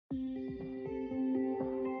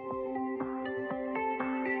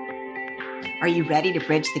Are you ready to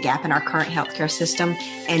bridge the gap in our current healthcare system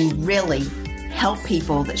and really help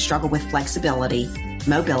people that struggle with flexibility,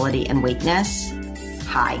 mobility, and weakness?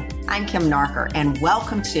 Hi, I'm Kim Narker, and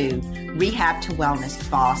welcome to Rehab to Wellness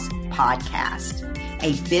Boss Podcast,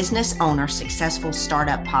 a business owner successful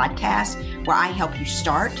startup podcast where I help you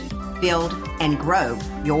start, build, and grow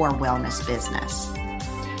your wellness business.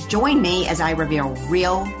 Join me as I reveal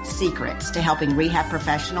real secrets to helping rehab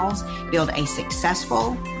professionals build a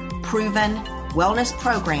successful, proven wellness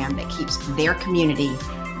program that keeps their community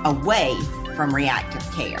away from reactive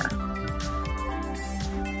care.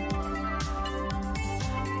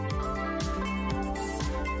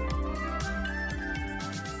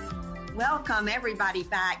 Welcome everybody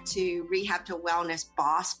back to Rehab to Wellness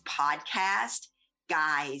Boss Podcast.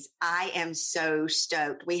 Guys, I am so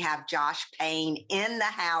stoked. We have Josh Payne in the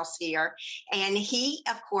house here. And he,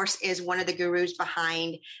 of course, is one of the gurus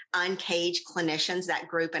behind Uncaged Clinicians, that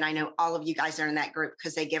group. And I know all of you guys are in that group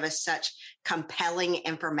because they give us such compelling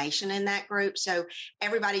information in that group. So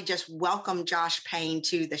everybody just welcome Josh Payne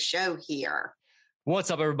to the show here. What's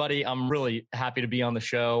up, everybody? I'm really happy to be on the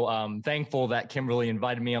show. I'm thankful that Kimberly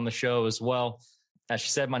invited me on the show as well. As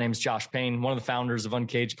she said, my name is Josh Payne, one of the founders of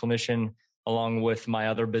Uncaged Clinician, along with my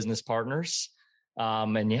other business partners.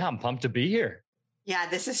 I'm pumped to be here. Yeah,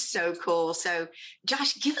 this is so cool. So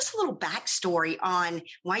Josh, give us a little backstory on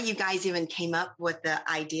why you guys even came up with the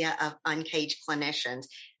idea of Uncaged Clinicians.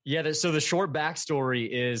 Yeah, so the short backstory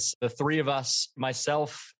is the three of us,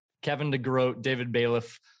 myself, Kevin DeGroat, David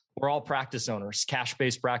Bailiff, we're all practice owners,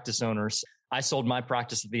 cash-based practice owners. I sold my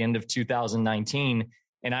practice at the end of 2019,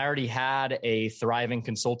 and I already had a thriving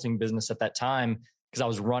consulting business at that time, because I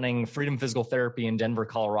was running Freedom Physical Therapy in Denver,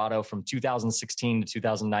 Colorado from 2016 to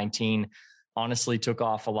 2019. Honestly, took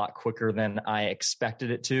off a lot quicker than I expected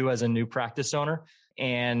it to as a new practice owner.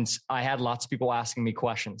 And I had lots of people asking me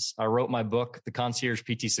questions. I wrote my book, The Concierge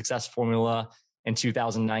PT Success Formula, in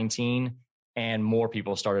 2019, and more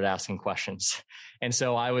people started asking questions. And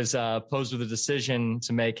so I was posed with a decision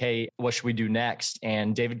to make, hey, what should we do next?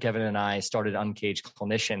 And David, Kevin, and I started Uncaged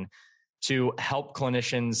Clinician to help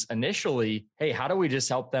clinicians initially, hey, how do we just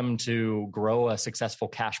help them to grow a successful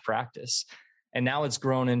cash practice? And now it's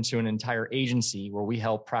grown into an entire agency where we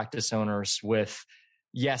help practice owners with,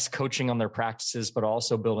 yes, coaching on their practices, but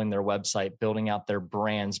also building their website, building out their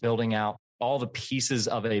brands, building out all the pieces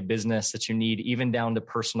of a business that you need, even down to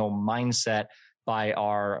personal mindset, by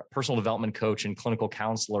our personal development coach and clinical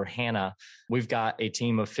counselor, Hannah. We've got a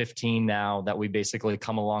team of 15 now that we basically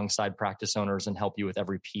come alongside practice owners and help you with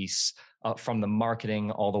every piece from the marketing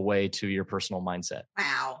all the way to your personal mindset.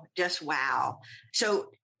 Wow. Just wow. So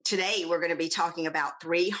today we're going to be talking about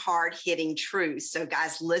 3 hard-hitting truths. So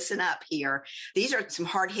guys, listen up here. These are some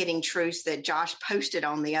hard-hitting truths that Josh posted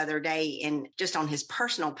on the other day and just on his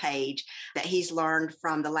personal page that he's learned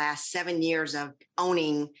from the last 7 years of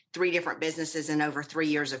owning 3 different businesses and over 3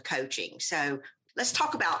 years of coaching. So let's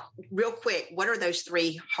talk about real quick, what are those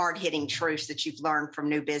 3 hard-hitting truths that you've learned from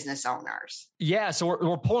new business owners? Yeah, so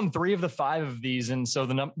we're pulling 3 of the 5 of these. And so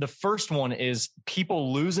the first one is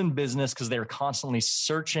people lose in business because they're constantly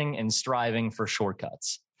searching and striving for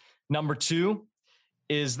shortcuts. Number 2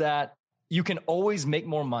 is that you can always make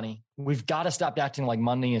more money. We've got to stop acting like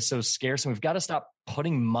money is so scarce, and we've got to stop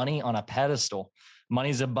putting money on a pedestal.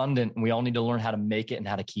 Money's abundant, and we all need to learn how to make it and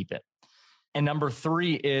how to keep it. And number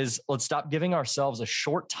 3 is let's stop giving ourselves a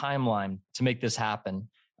short timeline to make this happen.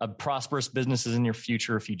 A prosperous business is in your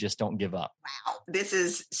future if you just don't give up. Wow. This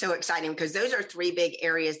is so exciting because those are 3 big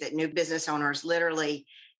areas that new business owners literally,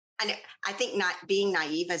 and I think not being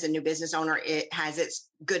naive as a new business owner, it has its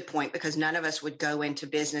good point because none of us would go into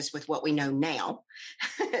business with what we know now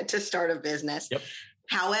to start a business. Yep.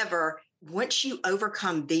 However, once you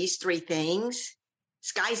overcome these 3 things,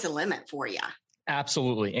 sky's the limit for you.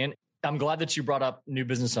 Absolutely. And I'm glad that you brought up new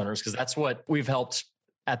business owners because that's what we've helped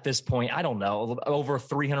at this point. I don't know, over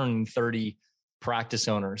 330 practice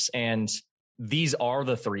owners. And these are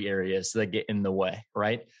the 3 areas that get in the way,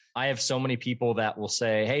 right? I have so many people that will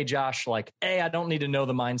say, hey, Josh, I don't need to know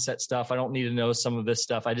the mindset stuff. I don't need to know some of this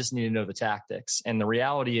stuff. I just need to know the tactics. And the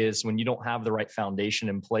reality is when you don't have the right foundation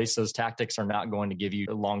in place, those tactics are not going to give you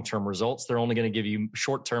long-term results. They're only going to give you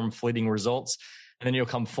short-term fleeting results. And then you'll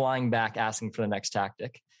come flying back asking for the next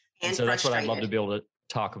tactic. And so that's what I'd love to be able to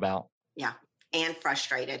talk about. Yeah. And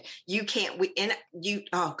frustrated. You can't, we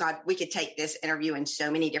could take this interview in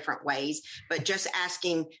so many different ways, but just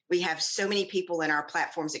asking, we have so many people in our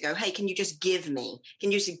platforms that go, hey, can you just give me?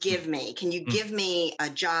 Can you just give me? Can you give me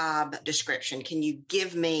a job description? Can you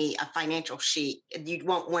give me a financial sheet? You'd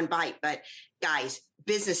want one bite, but guys,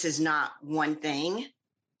 business is not one thing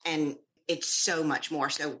and it's so much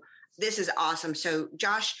more. So This is awesome. So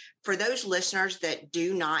Josh, for those listeners that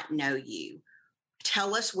do not know you,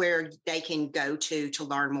 tell us where they can go to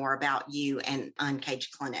learn more about you and Uncaged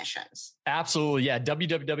Clinicians. Absolutely. Yeah.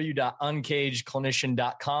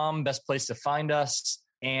 www.uncagedclinician.com. Best place to find us.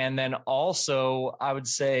 And then also I would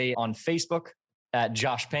say on Facebook at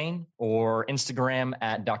Josh Payne or Instagram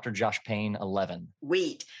at Dr. Josh Payne 11.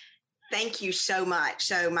 Sweet. Thank you so much.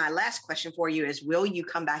 So my last question for you is, will you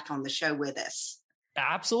come back on the show with us?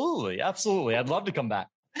 Absolutely. Absolutely. I'd love to come back.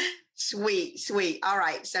 Sweet. All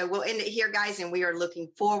right. So we'll end it here, guys. And we are looking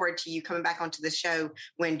forward to you coming back onto the show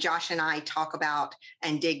when Josh and I talk about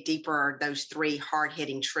and dig deeper those 3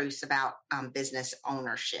 hard-hitting truths about business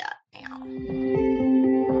ownership now.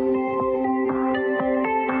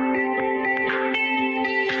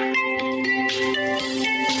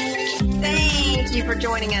 Thank you for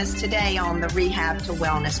joining us today on the Rehab to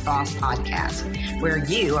Wellness Boss podcast, where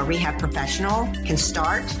you, a rehab professional, can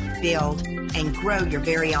start, build, and grow your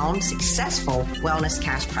very own successful wellness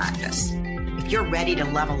cash practice. If you're ready to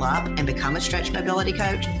level up and become a stretch mobility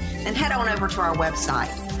coach, then head on over to our website,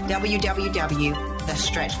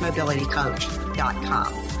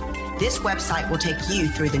 www.thestretchmobilitycoach.com. This website will take you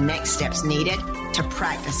through the next steps needed to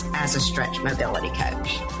practice as a stretch mobility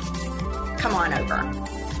coach. Come on over.